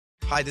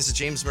Hi, this is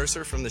James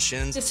Mercer from The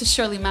Shins. This is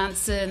Shirley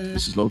Manson.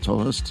 This is Lo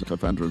Tolhurst,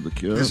 co-founder of The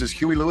Cure. This is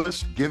Huey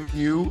Lewis giving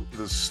you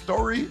the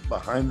story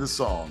behind the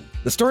song.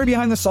 The Story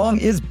Behind the Song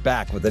is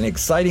back with an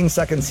exciting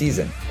second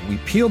season. We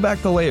peel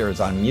back the layers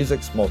on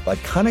music's most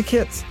iconic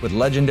hits with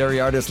legendary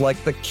artists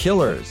like The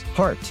Killers,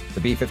 Heart, the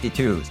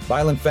B-52s,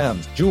 Violent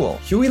Femmes, Jewel,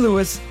 Huey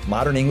Lewis,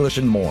 Modern English,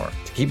 and more.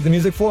 To keep the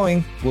music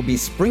flowing, we'll be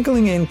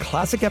sprinkling in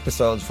classic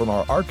episodes from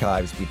our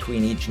archives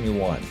between each new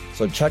one.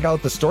 So check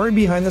out The Story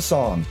Behind the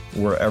Song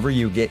wherever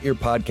you get your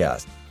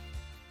podcast.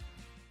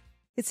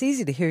 It's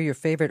easy to hear your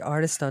favorite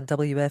artist on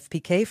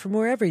WFPK from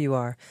wherever you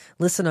are.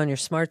 Listen on your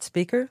smart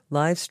speaker,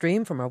 live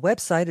stream from our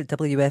website at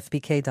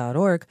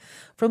WFPK.org,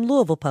 from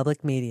Louisville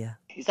Public Media.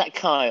 Is that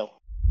Kyle?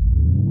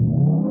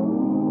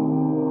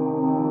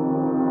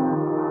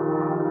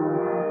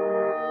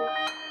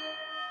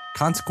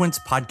 Consequence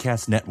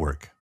Podcast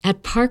Network.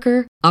 At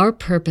Parker, our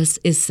purpose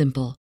is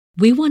simple.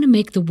 We want to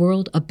make the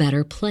world a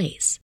better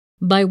place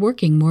by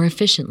working more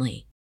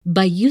efficiently,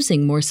 by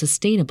using more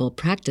sustainable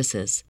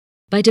practices,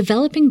 by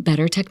developing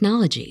better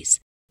technologies.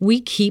 We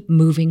keep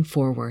moving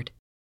forward.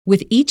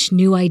 With each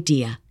new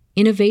idea,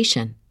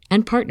 innovation,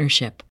 and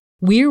partnership,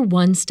 we're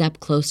one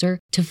step closer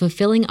to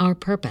fulfilling our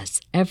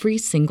purpose every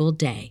single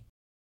day.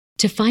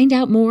 To find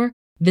out more,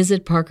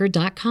 visit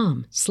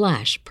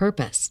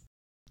parker.com/purpose.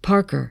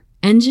 Parker,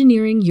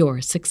 engineering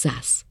your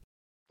success.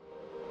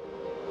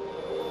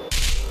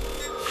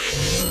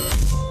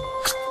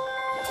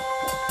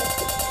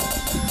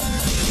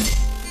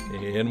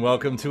 And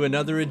welcome to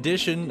another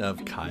edition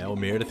of Kyle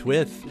Meredith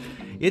With.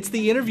 It's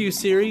the interview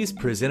series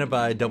presented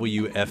by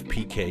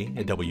WFPK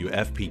at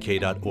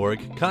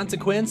WFPK.org,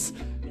 Consequence,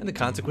 and the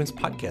Consequence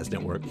Podcast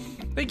Network.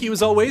 Thank you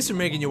as always for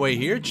making your way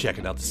here,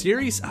 checking out the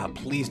series.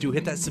 Please do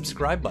hit that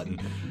subscribe button.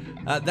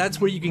 That's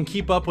where you can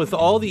keep up with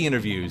all the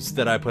interviews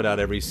that I put out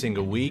every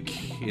single week.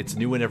 It's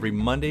new one every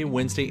Monday,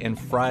 Wednesday, and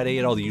Friday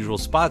at all the usual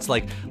spots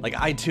like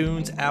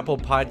iTunes, Apple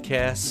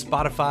Podcasts,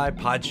 Spotify,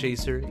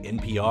 Podchaser,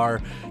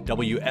 NPR,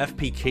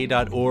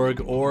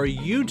 WFPK.org, or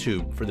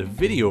YouTube for the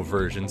video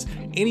versions.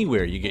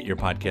 Anywhere you get your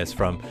podcasts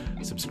from,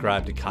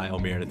 subscribe to Kyle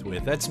Meredith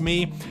With. That's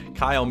me,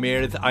 Kyle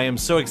Meredith. I am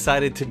so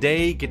excited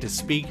today get to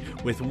speak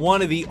with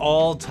one of the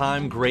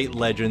all-time great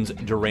legends,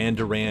 Duran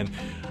Duran.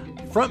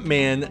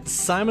 Frontman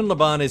Simon Le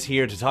Bon is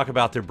here to talk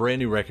about their brand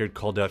new record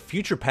called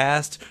Future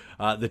Past,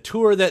 the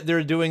tour that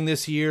they're doing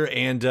this year,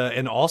 and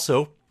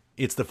also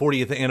it's the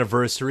 40th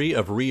anniversary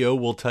of Rio.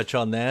 We'll touch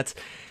on that,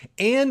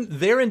 and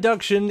their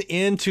induction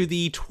into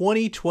the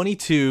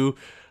 2022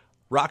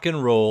 Rock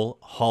and Roll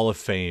Hall of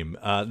Fame.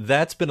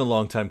 That's been a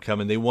long time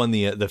coming. They won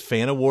the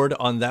Fan Award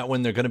on that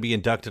one. They're going to be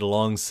inducted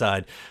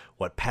alongside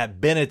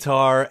Pat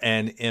Benatar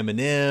and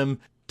Eminem,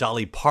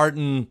 Dolly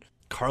Parton,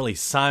 Carly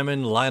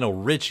Simon, Lionel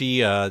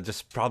Richie,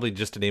 just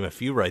to name a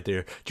few right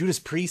there. Judas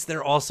Priest,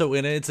 they're also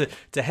in it.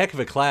 It's a heck of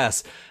a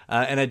class.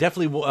 And I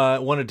definitely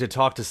wanted to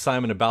talk to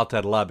Simon about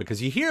that a lot,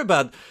 because you hear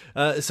about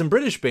some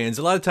British bands.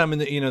 A lot of time in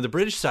the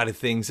British side of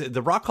things,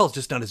 the rock hall's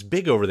just not as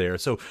big over there.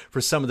 So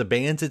for some of the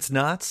bands, it's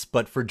not.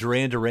 But for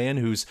Duran Duran,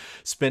 who's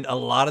spent a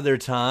lot of their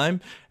time,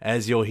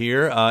 as you'll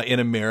hear, in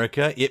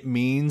America, it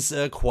means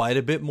quite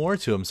a bit more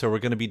to them. So we're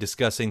going to be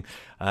discussing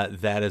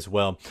that as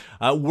well.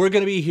 We're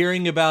going to be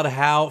hearing about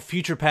how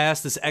Future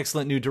Past, this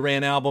excellent new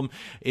Duran album,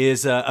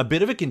 is a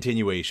bit of a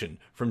continuation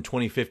from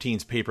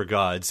 2015's Paper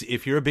Gods.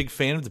 If you're a big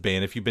fan of the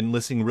band, if you've been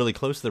listening really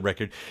close to the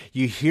record,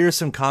 you hear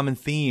some common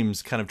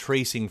themes kind of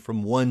tracing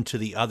from one to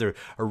the other.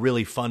 A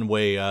really fun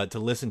way to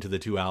listen to the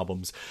two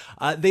albums.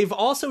 They've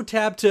also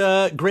tapped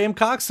Graham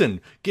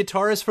Coxon,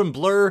 guitarist from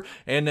Blur,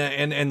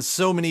 and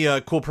so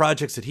many cool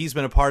projects that he's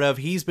been a part of.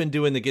 He's been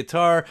doing the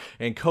guitar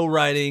and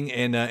co-writing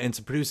and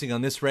some producing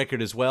on this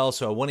record as well.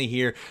 So I want to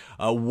hear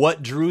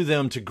what drew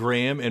them to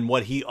Graham and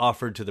what he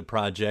offered to the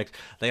project.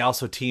 They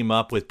also team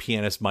up with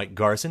pianist Mike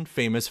Garson,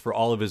 famous for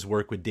all of his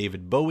work with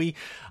David Bowie,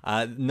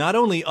 not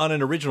only on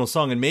an original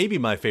song, and maybe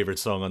my favorite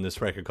song on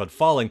this record called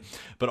Falling,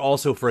 but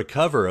also for a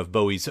cover of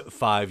Bowie's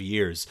 5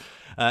 Years.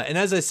 And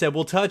as I said,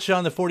 we'll touch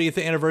on the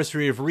 40th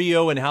anniversary of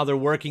Rio and how they're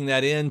working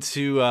that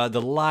into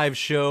the live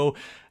show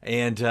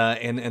and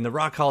the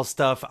Rock Hall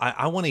stuff.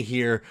 I want to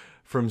hear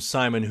from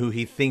Simon who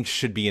he thinks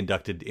should be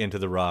inducted into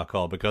the Rock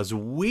Hall, because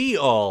we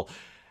all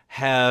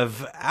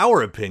have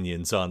our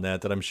opinions on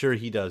that I'm sure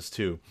he does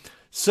too.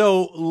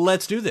 So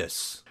let's do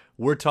this.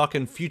 We're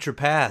talking Future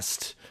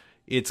Past.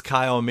 It's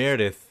Kyle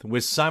Meredith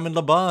with Simon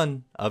Le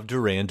Bon of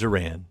Duran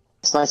Duran.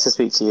 It's nice to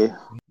speak to you.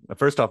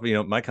 First off,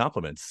 my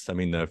compliments. I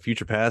mean,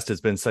 Future Past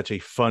has been such a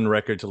fun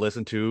record to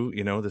listen to,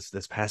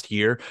 this past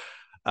year.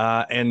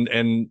 And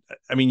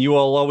I mean, you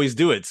all always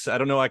do it. I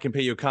don't know. I can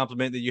pay you a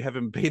compliment that you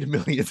haven't paid a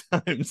million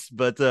times,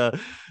 but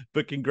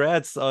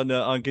congrats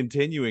on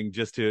continuing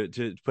just to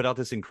put out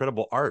this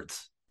incredible art.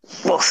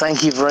 Well,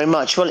 thank you very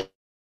much. Well,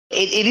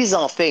 it is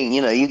our thing,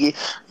 you get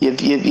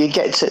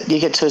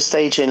to a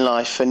stage in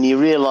life and you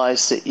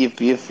realize that you've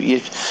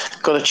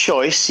got a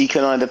choice. You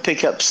can either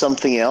pick up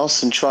something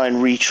else and try and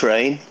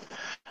retrain,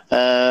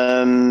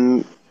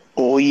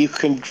 or you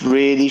can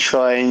really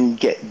try and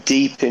get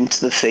deep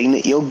into the thing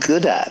that you're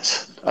good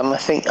at. and I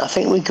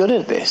think we're good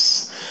at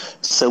this.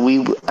 So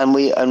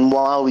and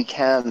while we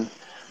can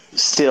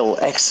still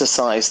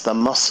exercise the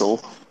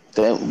muscle,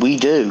 then we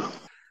do.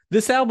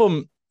 This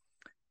album,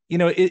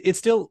 it's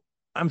still,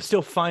 I'm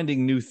still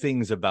finding new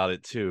things about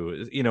it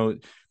too.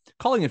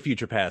 Calling it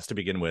Future Past to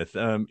begin with,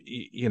 calling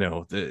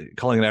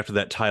it after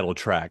that title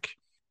track,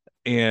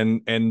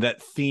 and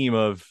that theme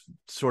of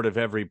sort of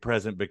every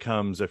present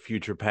becomes a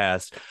future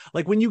past.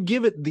 Like when you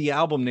give it the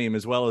album name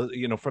as well as,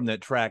 from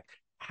that track,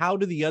 how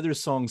do the other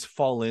songs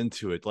fall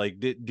into it? Like,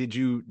 did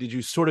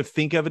you sort of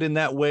think of it in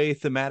that way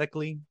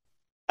thematically?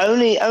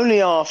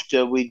 Only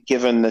after we'd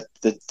given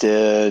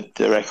the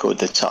record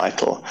the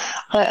title,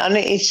 and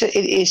it is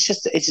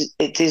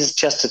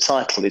just a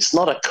title. It's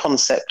not a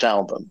concept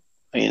album.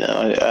 I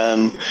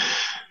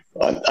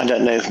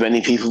don't know if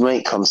many people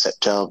make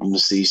concept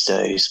albums these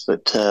days,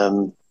 but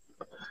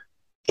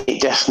it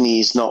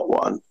definitely is not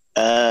one.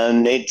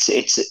 And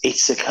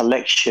it's a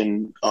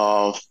collection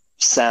of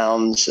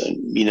sounds and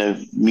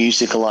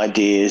musical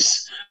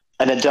ideas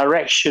and a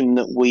direction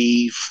that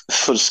we've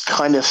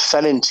kind of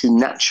fell into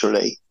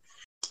naturally.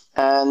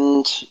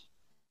 And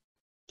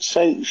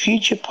so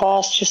Future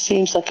Past just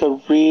seems like a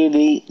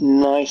really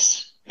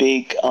nice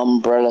big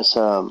umbrella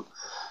term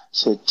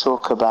to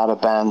talk about a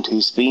band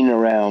who's been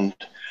around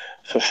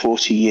for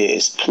 40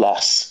 years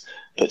plus,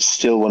 but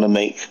still want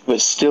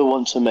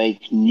to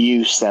make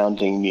new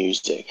sounding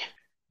music.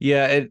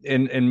 Yeah,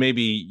 and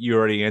maybe you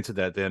already answered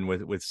that then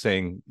with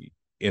saying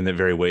in the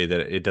very way that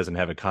it doesn't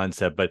have a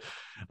concept. But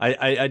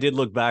I did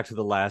look back to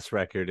the last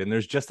record, and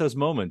there's just those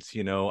moments,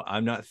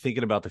 I'm not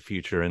thinking about the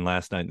future in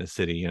Last Night in the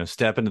City,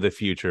 step into the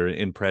future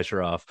in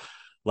Pressure Off.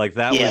 Like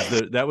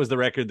that was the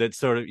record that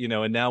sort of,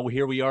 and now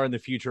here we are in the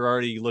future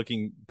already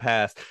looking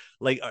past.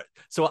 Like,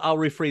 so I'll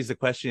rephrase the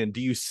question.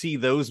 Do you see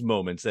those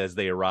moments as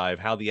they arrive,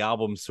 how the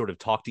albums sort of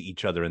talk to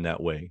each other in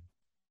that way?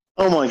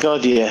 Oh my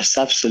God, yes,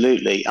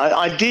 absolutely.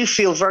 I do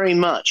feel very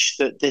much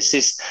that this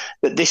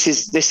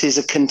is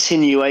a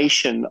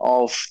continuation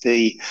of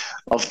the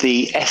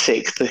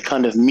ethic, the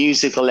kind of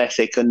musical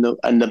ethic and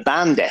the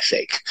band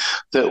ethic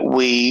that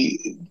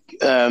we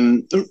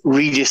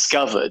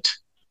rediscovered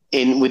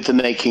with the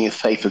making of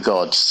Paper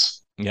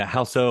Gods. Yeah,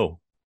 how so?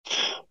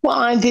 Well,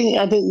 I think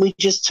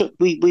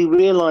we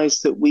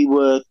realized that we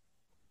were,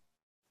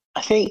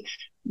 I think,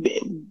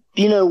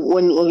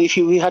 if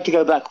we had to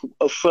go back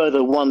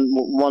further,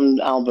 one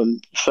album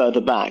further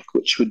back,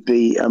 which would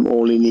be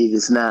All You Need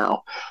Is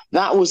Now,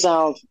 that was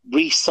our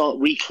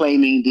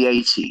reclaiming the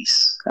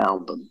 80s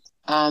album.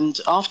 And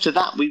after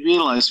that, we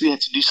realized we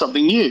had to do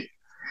something new.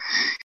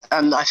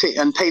 And I think,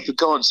 Paper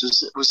Gods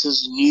was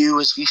as new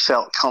as we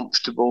felt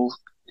comfortable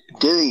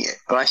doing it.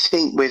 But I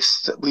think we've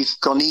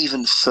gone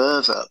even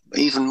further,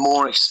 even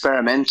more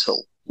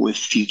experimental with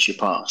Future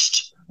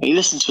Past. You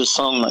listen to a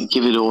song like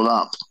 "Give It All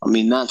Up." I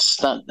mean, that's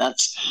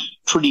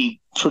pretty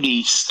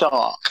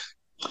stark,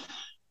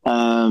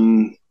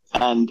 and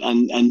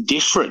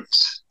different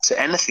to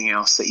anything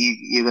else that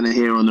you're going to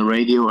hear on the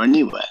radio or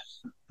anywhere.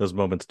 Those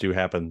moments do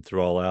happen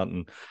through All Out,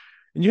 and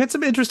you had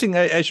some interesting.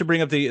 I should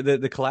bring up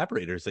the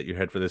collaborators that you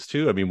had for this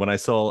too. I mean, when I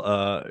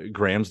saw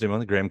Graham's name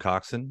on it, Graham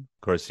Coxon,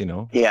 of course,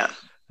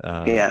 Blur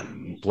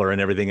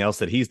and everything else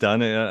that he's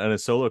done in a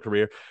solo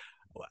career.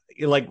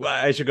 Like,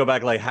 I should go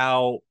back. Like,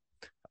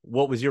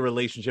 what was your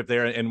relationship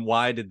there, and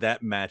why did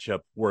that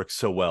matchup work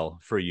so well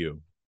for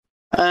you?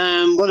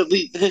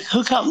 The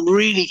hookup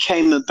really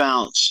came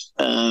about,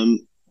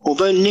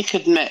 although Nick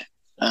had met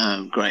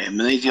Graham,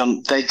 and they'd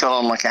gone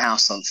on like a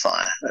house on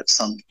fire at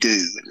some do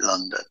in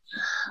London.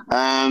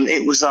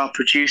 It was our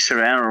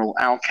producer, Errol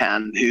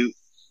Alcan, who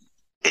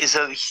is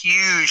a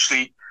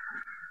huge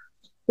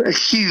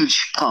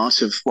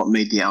part of what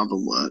made the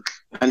album work.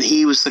 And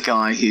he was the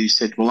guy who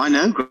said, well, I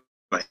know Graham.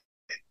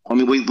 I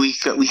mean, we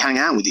hang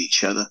out with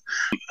each other,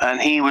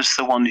 and he was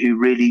the one who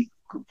really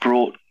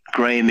brought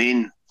Graham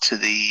into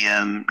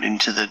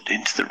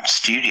the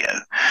studio.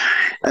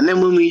 And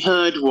then when we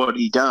heard what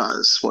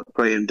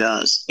Graham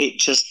does, it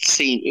just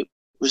seemed it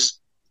was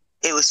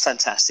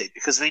fantastic,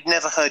 because we'd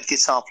never heard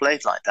guitar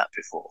played like that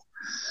before.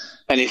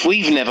 And if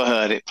we've never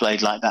heard it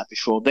played like that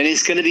before, then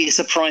it's going to be a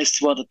surprise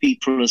to other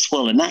people as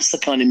well. And that's the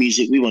kind of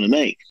music we want to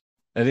make.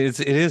 And it's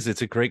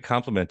a great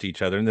compliment to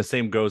each other. And the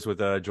same goes with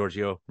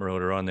Giorgio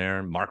Moroder on there,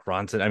 and Mark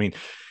Ronson. I mean,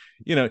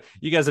 you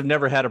guys have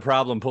never had a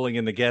problem pulling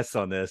in the guests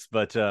on this,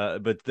 but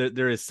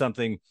there is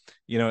something,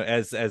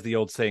 as the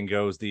old saying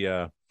goes,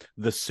 the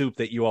soup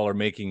that you all are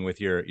making with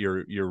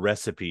your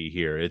recipe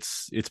here.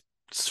 It's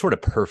sort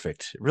of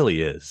perfect. It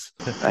really is.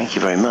 Thank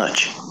you very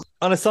much.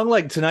 On a song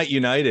like Tonight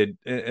United,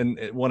 and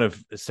one of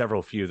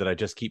several few that I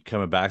just keep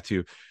coming back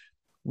to,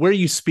 where are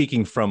you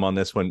speaking from on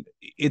this one?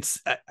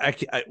 It's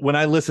when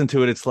I listen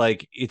to it, it's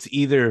like, it's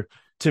either,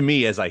 to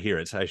me, as I hear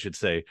it, I should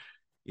say,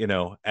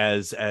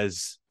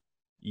 as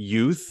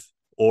youth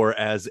or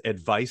as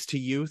advice to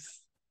youth.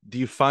 Do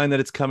you find that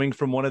it's coming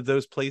from one of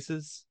those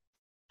places?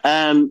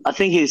 I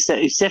think it's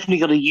definitely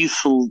got a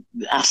youthful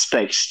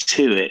aspect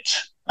to it.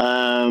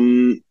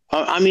 I'm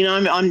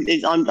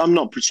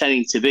not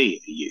pretending to be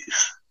a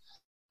youth.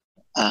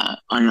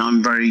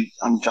 I'm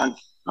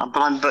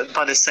But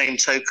by the same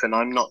token,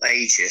 I'm not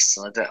ageist.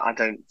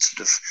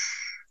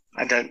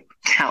 I don't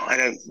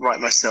write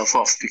myself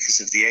off because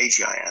of the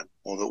age I am,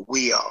 or that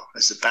we are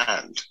as a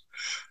band.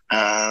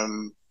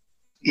 My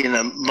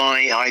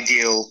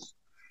ideal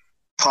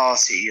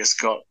party has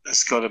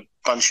got a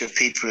bunch of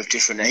people of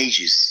different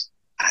ages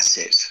at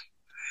it,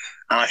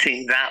 and I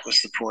think that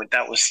was the point.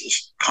 That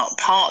was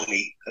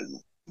partly.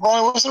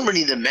 Well, it wasn't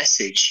really the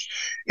message.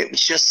 It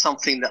was just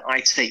something that I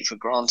take for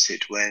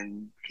granted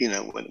when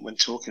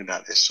talking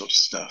about this sort of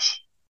stuff.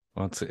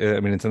 Well,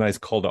 it's a nice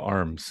call to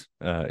arms,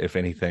 if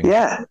anything.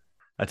 Yeah.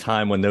 A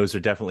time when those are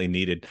definitely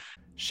needed.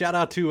 Shout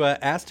out to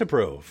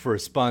Astapro for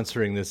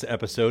sponsoring this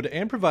episode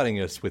and providing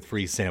us with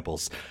free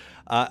samples.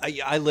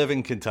 I live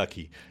in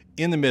Kentucky,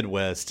 in the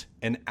Midwest,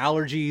 and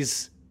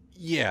allergies,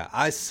 yeah,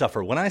 I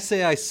suffer. When I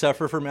say I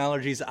suffer from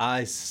allergies,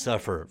 I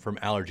suffer from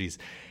allergies.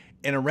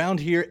 And around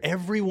here,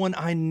 everyone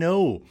I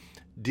know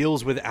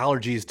deals with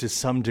allergies to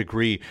some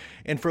degree.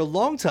 And for a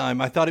long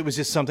time, I thought it was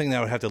just something that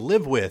I would have to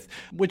live with,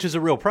 which is a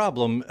real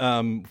problem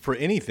for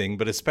anything,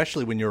 but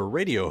especially when you're a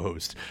radio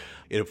host.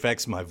 It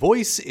affects my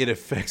voice, it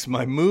affects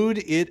my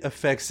mood, it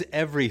affects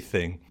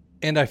everything.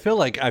 And I feel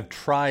like I've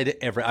tried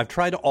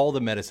all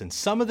the medicines.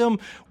 Some of them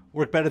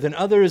work better than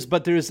others,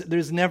 but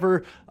there's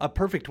never a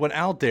perfect one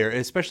out there,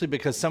 especially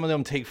because some of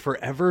them take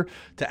forever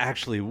to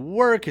actually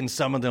work and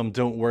some of them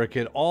don't work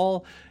at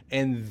all.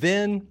 And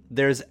then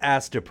there's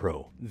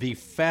Astapro, the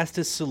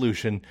fastest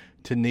solution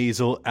to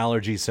nasal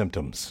allergy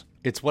symptoms.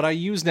 It's what I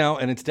use now,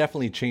 and it's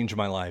definitely changed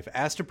my life.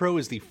 Astapro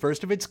is the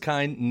first of its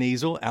kind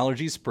nasal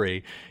allergy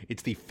spray.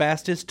 It's the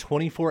fastest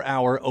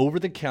 24-hour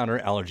over-the-counter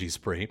allergy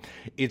spray.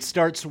 It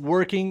starts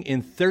working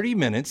in 30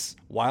 minutes,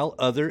 while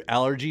other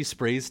allergy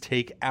sprays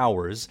take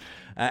hours.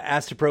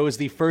 Astapro is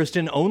the first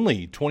and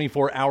only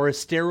 24-hour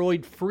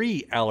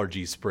steroid-free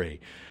allergy spray.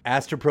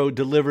 Astapro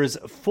delivers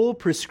full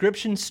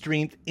prescription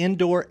strength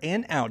indoor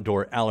and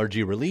outdoor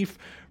allergy relief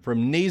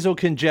from nasal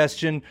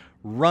congestion,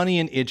 runny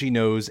and itchy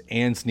nose,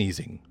 and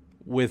sneezing.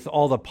 With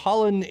all the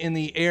pollen in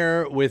the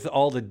air, with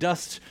all the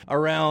dust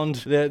around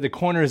the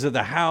corners of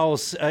the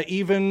house,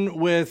 even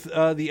with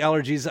the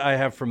allergies I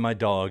have from my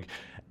dog,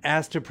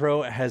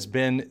 Astapro has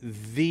been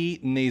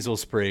the nasal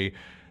spray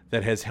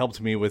that has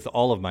helped me with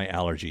all of my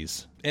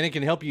allergies. And it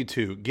can help you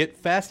too. Get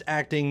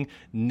fast-acting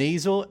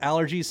nasal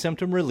allergy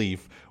symptom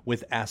relief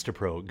with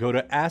Astapro. Go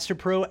to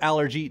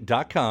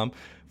astaproallergy.com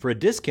for a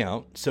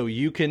discount so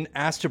you can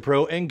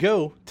Astapro and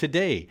go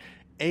today.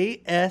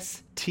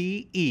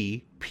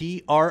 ASTEPRO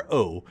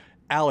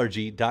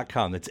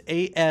allergy.com. That's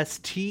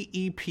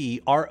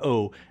ASTEPRO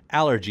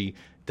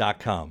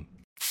allergy.com.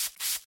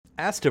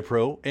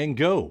 Astapro and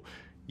go.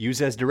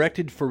 Use as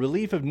directed for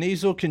relief of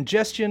nasal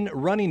congestion,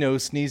 runny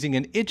nose, sneezing,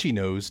 and itchy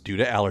nose due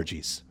to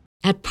allergies.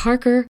 At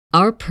Parker,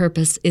 our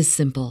purpose is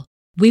simple.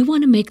 We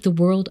want to make the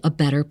world a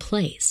better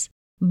place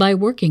by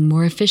working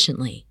more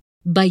efficiently,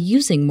 by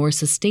using more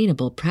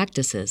sustainable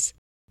practices,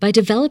 by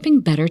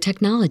developing better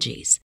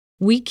technologies.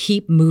 We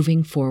keep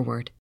moving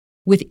forward.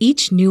 With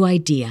each new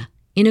idea,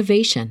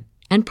 innovation,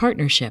 and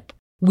partnership,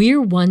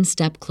 we're one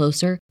step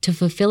closer to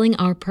fulfilling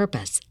our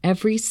purpose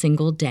every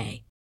single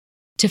day.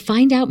 To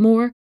find out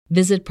more,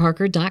 visit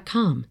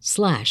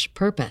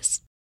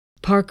parker.com/purpose.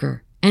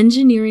 Parker,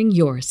 engineering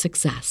your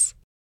success.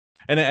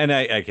 And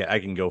I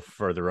can go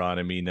further on.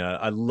 I mean,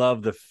 I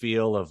love the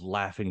feel of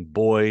Laughing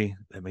Boy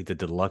that made the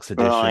deluxe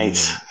edition.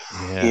 Right.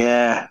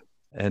 Yeah.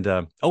 And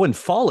and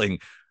Falling.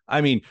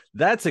 I mean,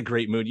 that's a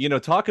great mood.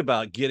 Talk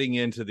about getting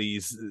into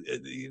these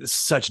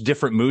such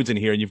different moods in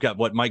here. And you've got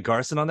Mike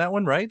Garson on that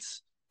one, right?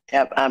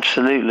 Yep,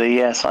 absolutely.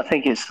 Yes, I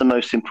think it's the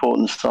most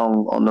important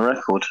song on the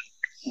record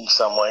in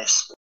some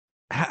ways.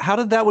 How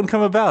did that one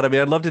come about? I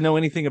mean, I'd love to know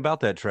anything about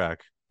that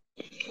track.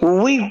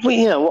 Well,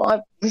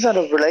 we've had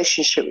a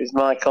relationship with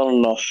Mike on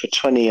and off for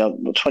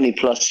 20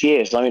 plus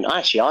years. I mean,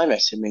 actually, I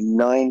met him in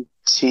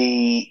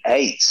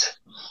 98.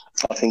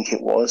 I think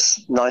it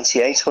was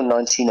 98 or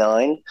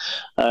 99.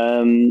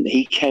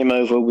 He came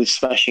over with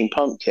Smashing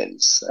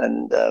Pumpkins,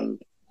 and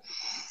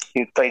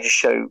he played a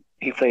show.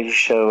 He played a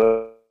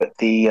show at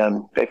they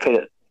played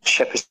at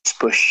Shepherd's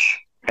Bush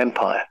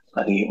Empire,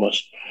 I think it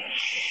was.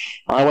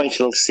 I went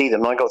along to see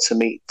them. I got to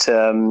meet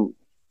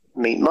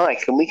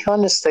Mike, and we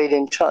kind of stayed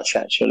in touch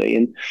actually.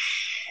 And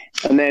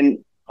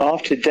then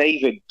after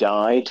David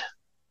died,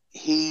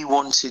 he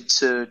wanted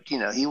to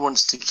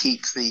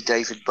keep the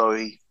David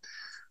Bowie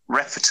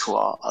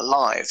repertoire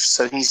alive.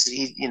 So he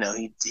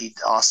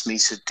asked me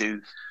to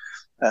do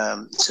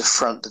to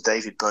front the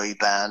David Bowie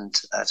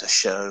band at a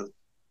show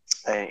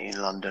in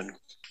London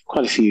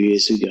quite a few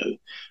years ago.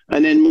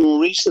 And then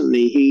more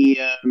recently, he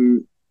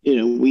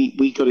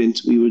we were in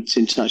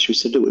touch. We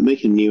said, look, we're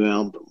making a new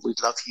album.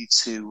 We'd love you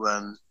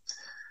to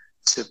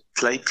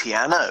play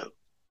piano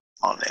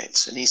on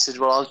it. And he said,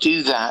 well, I'll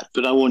do that,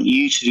 but I want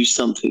you to do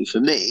something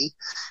for me.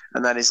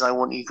 And that is, I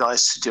want you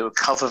guys to do a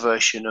cover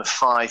version of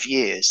 5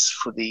 Years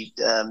for the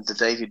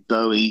David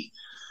Bowie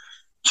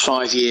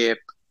 5-year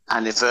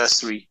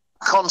anniversary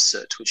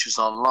concert, which was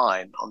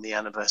online on the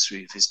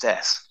anniversary of his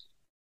death.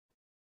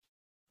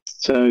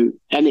 So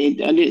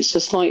it's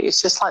just like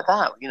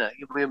that, you know.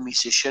 We're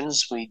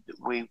musicians. We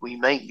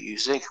make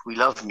music. We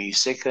love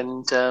music,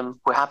 and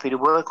we're happy to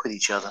work with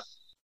each other.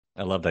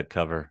 I love that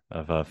cover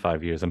of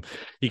 5 years.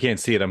 You can't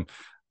see it. I'm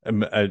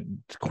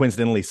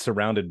coincidentally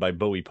surrounded by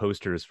Bowie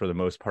posters for the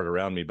most part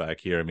around me back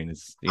here. I mean,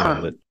 it's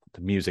the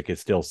music is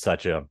still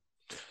such a.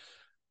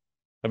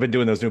 I've been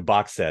doing those new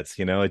box sets.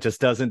 You know, it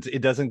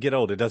doesn't get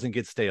old. It doesn't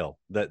get stale.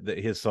 That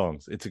his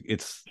songs.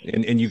 It's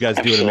and you guys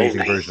do an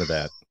amazing version of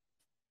that.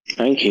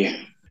 Thank you.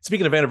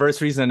 Speaking of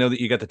anniversaries, I know that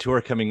you got the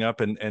tour coming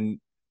up, and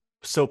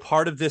so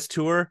part of this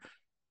tour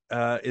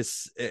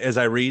is, as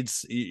I read,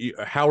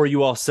 how are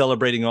you all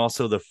celebrating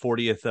also the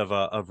 40th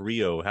of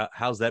Rio?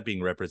 How's that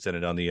being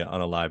represented on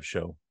a live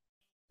show?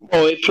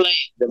 Well, we played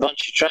a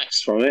bunch of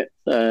tracks from it.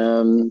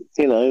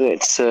 You know,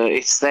 it's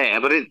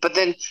there, but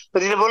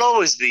it will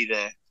always be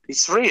there.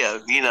 It's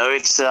Rio. You know,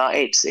 it's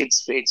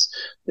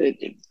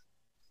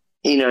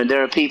you know,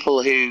 there are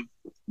people who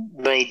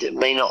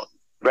may not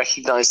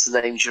recognize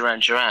the name Duran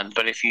Duran,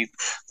 but if you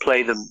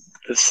play the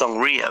song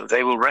Rio,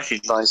 they will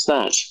recognize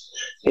that.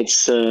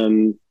 It's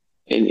I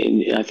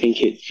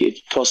think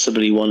it's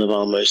possibly one of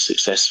our most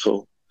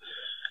successful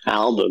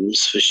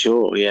albums for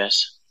sure.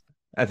 Yes,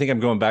 I think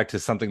I'm going back to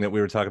something that we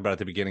were talking about at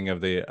the beginning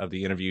of the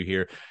interview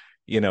here.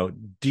 You know,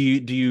 do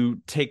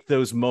you take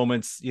those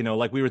moments, you know,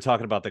 like we were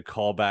talking about the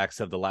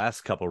callbacks of the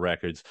last couple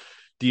records,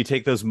 do you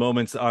take those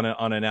moments on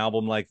an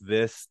album like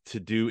this to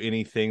do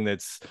anything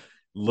that's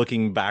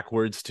looking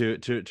backwards to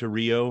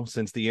Rio,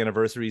 since the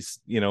anniversaries,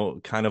 you know,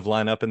 kind of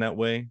line up in that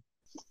way?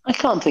 I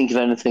can't think of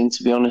anything,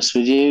 to be honest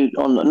with you.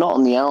 Not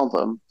on the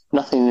album.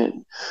 Nothing that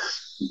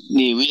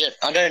new.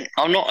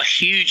 I'm not a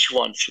huge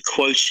one for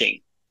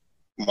quoting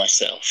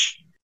myself.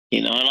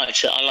 You know, I like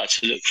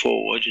to look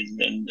forward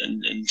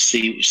and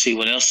see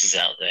what else is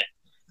out there,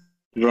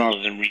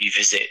 rather than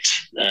revisit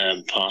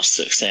past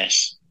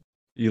success.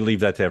 You leave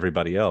that to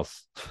everybody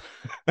else.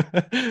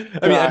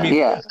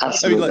 Yeah,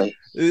 absolutely. I mean,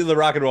 like, the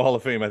Rock and Roll Hall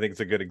of Fame, I think,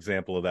 is a good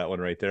example of that one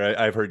right there.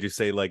 I've heard you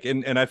say, like,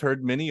 and I've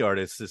heard many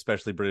artists,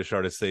 especially British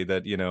artists, say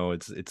that, you know,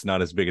 it's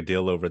not as big a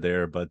deal over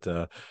there, but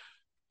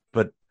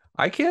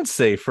I can't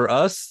say for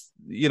us,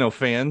 you know,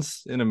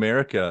 fans in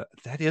America,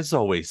 that is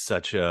always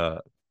such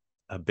a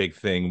big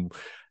thing.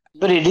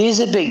 But it is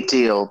a big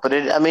deal. But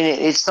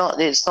it's not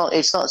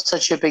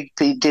such a big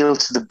deal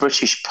to the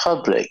British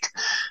public.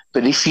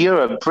 But if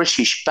you're a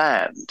British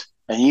band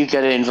and you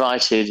get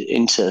invited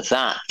into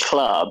that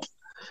club,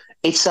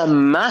 it's a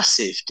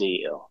massive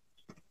deal.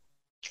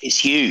 It's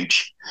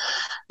huge.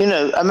 You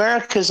know,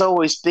 America's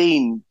always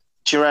been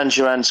Duran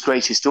Duran's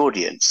greatest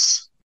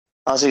audience.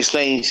 I was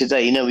explaining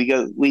today, you know, we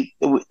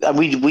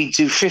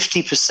do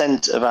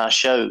 50% of our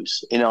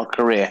shows in our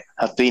career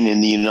have been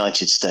in the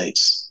United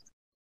States.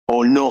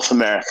 Or North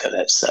America,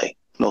 let's say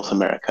North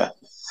America,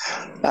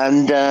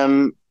 and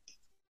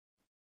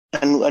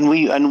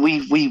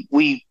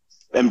we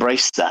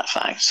embrace that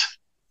fact.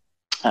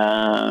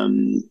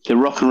 The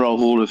Rock and Roll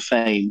Hall of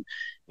Fame,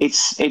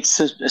 it's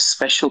a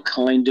special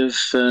kind of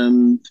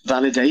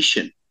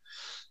validation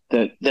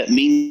that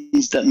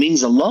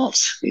means a lot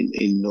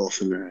in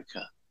North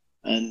America,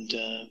 and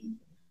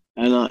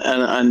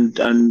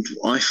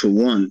I for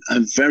one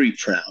am very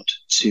proud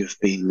to have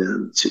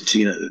been to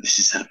you know that this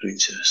is happening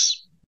to us.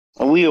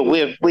 And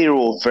we're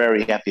all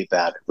very happy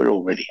about it. We're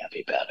all really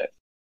happy about it.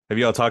 Have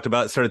you all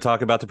started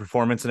talking about the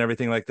performance and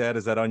everything like that?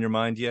 Is that on your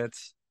mind yet?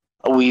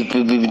 We've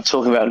been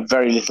talking about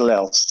very little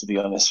else, to be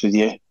honest with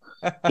you.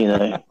 You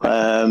know,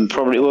 I'm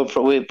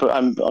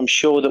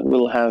sure that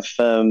we'll have.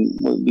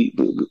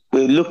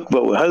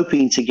 We're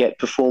hoping to get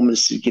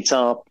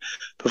guitar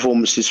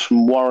performances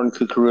from Warren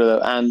Cucurullo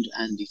and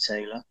Andy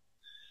Taylor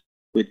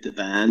with the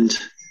band.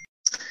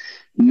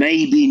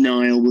 Maybe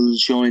Niall will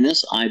join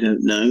us. I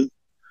don't know.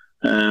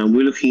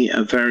 We're looking at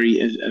a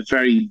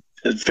very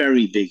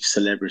big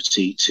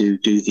celebrity to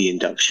do the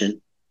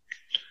induction,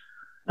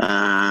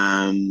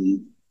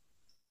 and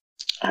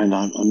I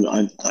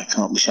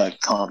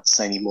can't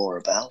say any more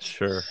about.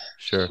 Sure.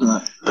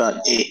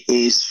 But it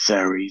is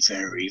very,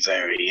 very,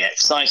 very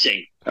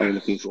exciting. I'm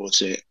looking forward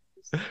to it.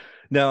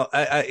 Now,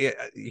 I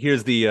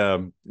here's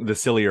the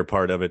sillier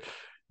part of it.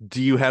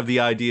 Do you have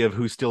the idea of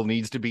who still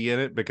needs to be in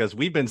it? Because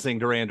we've been saying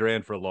Duran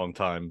Duran for a long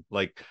time.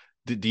 Like,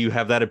 do you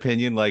have that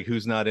opinion? Like,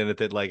 who's not in it?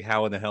 That, like,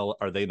 how in the hell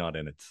are they not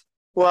in it?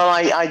 Well,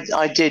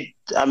 I did.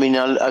 I mean,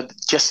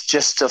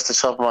 just off the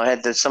top of my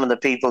head, there's some of the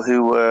people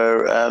who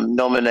were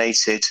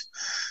nominated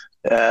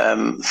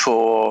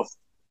for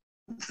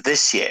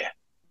this year.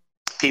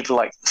 People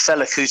like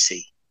Fela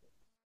Kuti,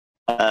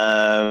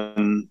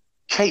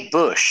 Kate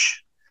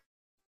Bush.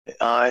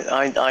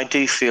 I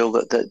do feel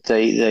that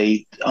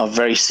they are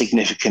very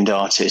significant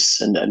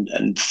artists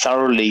and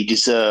thoroughly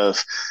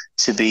deserve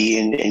to be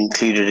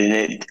included in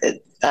it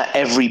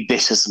every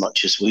bit as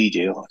much as we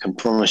do. I can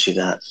promise you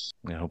that.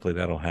 Yeah, hopefully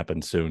that'll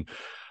happen soon.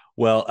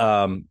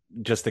 Well,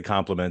 just the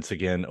compliments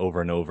again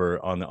over and over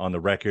on the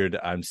record.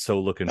 I'm so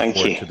looking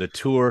forward to the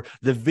tour.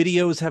 The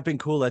videos have been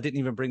cool. I didn't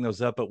even bring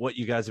those up, but what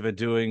you guys have been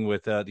doing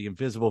with the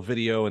Invisible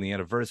video and the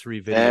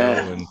anniversary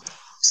video and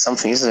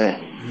something, isn't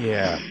it?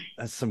 Yeah,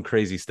 that's some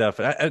crazy stuff.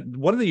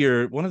 One of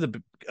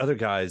the other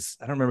guys,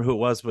 I don't remember who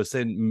it was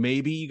saying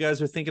maybe you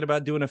guys are thinking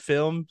about doing a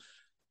film.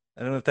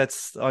 I don't know if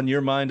that's on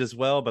your mind as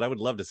well, but I would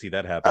love to see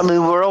that happen. I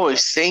mean, we're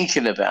always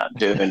thinking about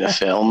doing a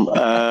film.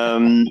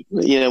 When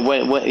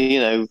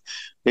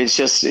it's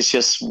just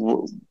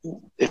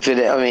if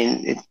it. I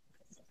mean,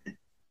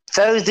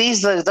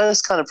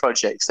 those kind of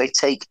projects, they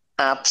take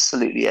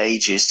absolutely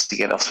ages to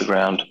get off the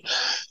ground.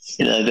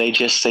 They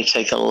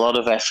take a lot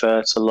of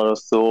effort, a lot of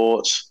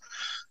thought,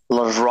 a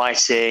lot of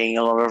writing,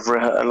 a lot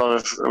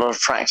of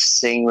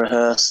practicing,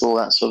 rehearsal,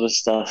 that sort of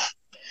stuff.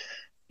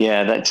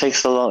 Yeah, that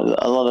takes a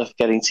lot of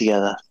getting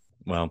together.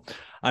 Well,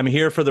 I'm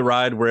here for the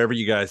ride wherever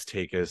you guys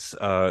take us.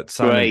 Simon,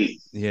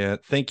 Great. Yeah,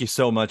 thank you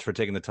so much for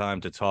taking the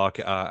time to talk.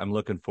 I'm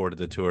looking forward to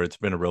the tour. It's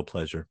been a real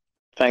pleasure.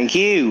 Thank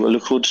you. I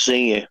look forward to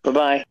seeing you.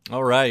 Bye-bye.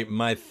 All right.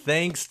 My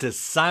thanks to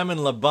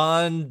Simon Le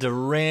Bon,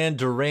 Duran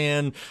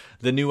Duran.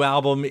 The new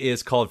album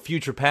is called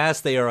Future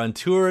Past. They are on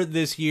tour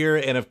this year.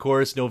 And of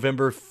course,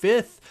 November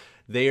 5th,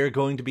 they are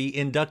going to be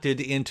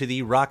inducted into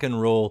the Rock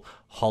and Roll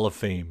Hall of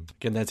Fame.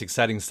 Again, that's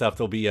exciting stuff.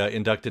 They'll be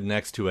inducted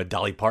next to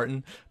Dolly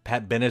Parton,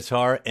 Pat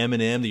Benatar,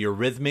 Eminem, the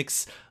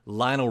Eurythmics,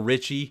 Lionel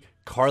Richie,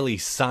 Carly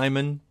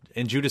Simon,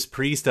 and Judas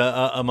Priest,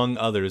 among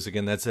others.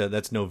 Again,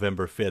 that's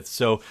November 5th.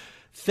 So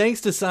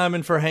thanks to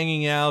Simon for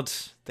hanging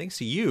out. Thanks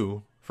to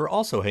you for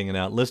also hanging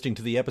out, listening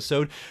to the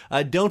episode.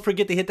 Don't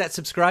forget to hit that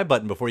subscribe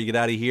button before you get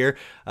out of here.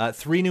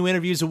 3 new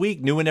interviews a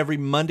week, new one every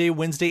Monday,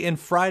 Wednesday, and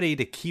Friday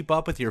to keep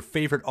up with your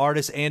favorite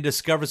artists and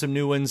discover some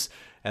new ones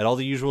at all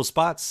the usual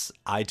spots: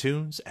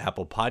 iTunes,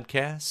 Apple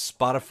Podcasts,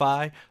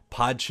 Spotify,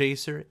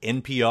 Podchaser,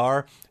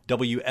 NPR,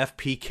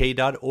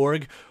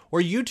 WFPK.org,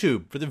 or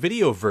YouTube for the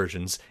video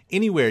versions.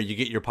 Anywhere you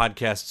get your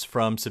podcasts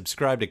from,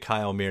 subscribe to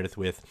Kyle Meredith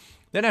With.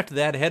 Then after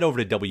that, head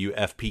over to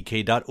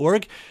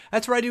WFPK.org.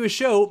 That's where I do a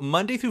show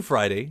Monday through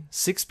Friday,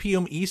 6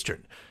 p.m.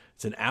 Eastern.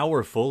 It's an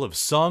hour full of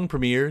song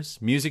premieres,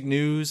 music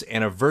news,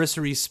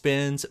 anniversary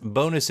spins,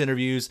 bonus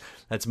interviews.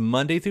 That's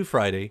Monday through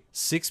Friday,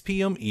 6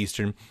 p.m.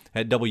 Eastern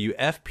at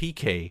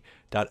WFPK.org.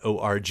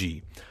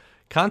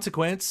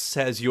 Consequence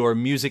has your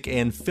music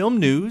and film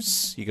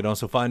news. You can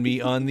also find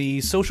me on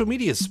the social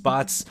media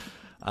spots.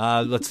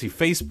 Let's see,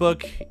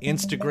 Facebook,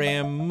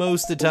 Instagram,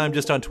 most of the time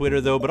just on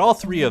Twitter, though, but all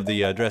 3 of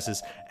the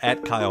addresses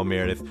at Kyle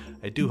Meredith.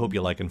 I do hope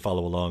you like and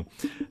follow along.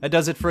 That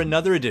does it for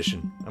another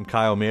edition. I'm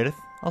Kyle Meredith.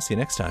 I'll see you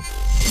next time.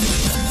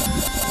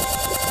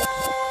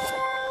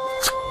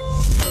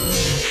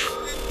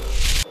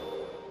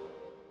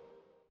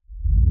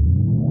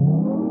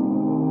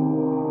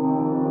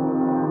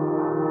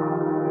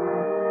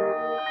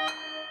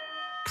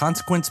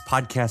 Consequence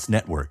Podcast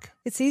Network.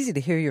 It's easy to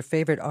hear your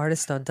favorite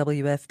artist on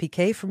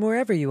WFPK from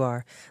wherever you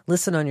are.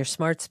 Listen on your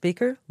smart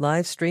speaker,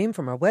 live stream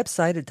from our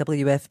website at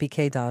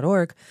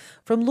WFPK.org,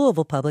 from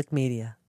Louisville Public Media.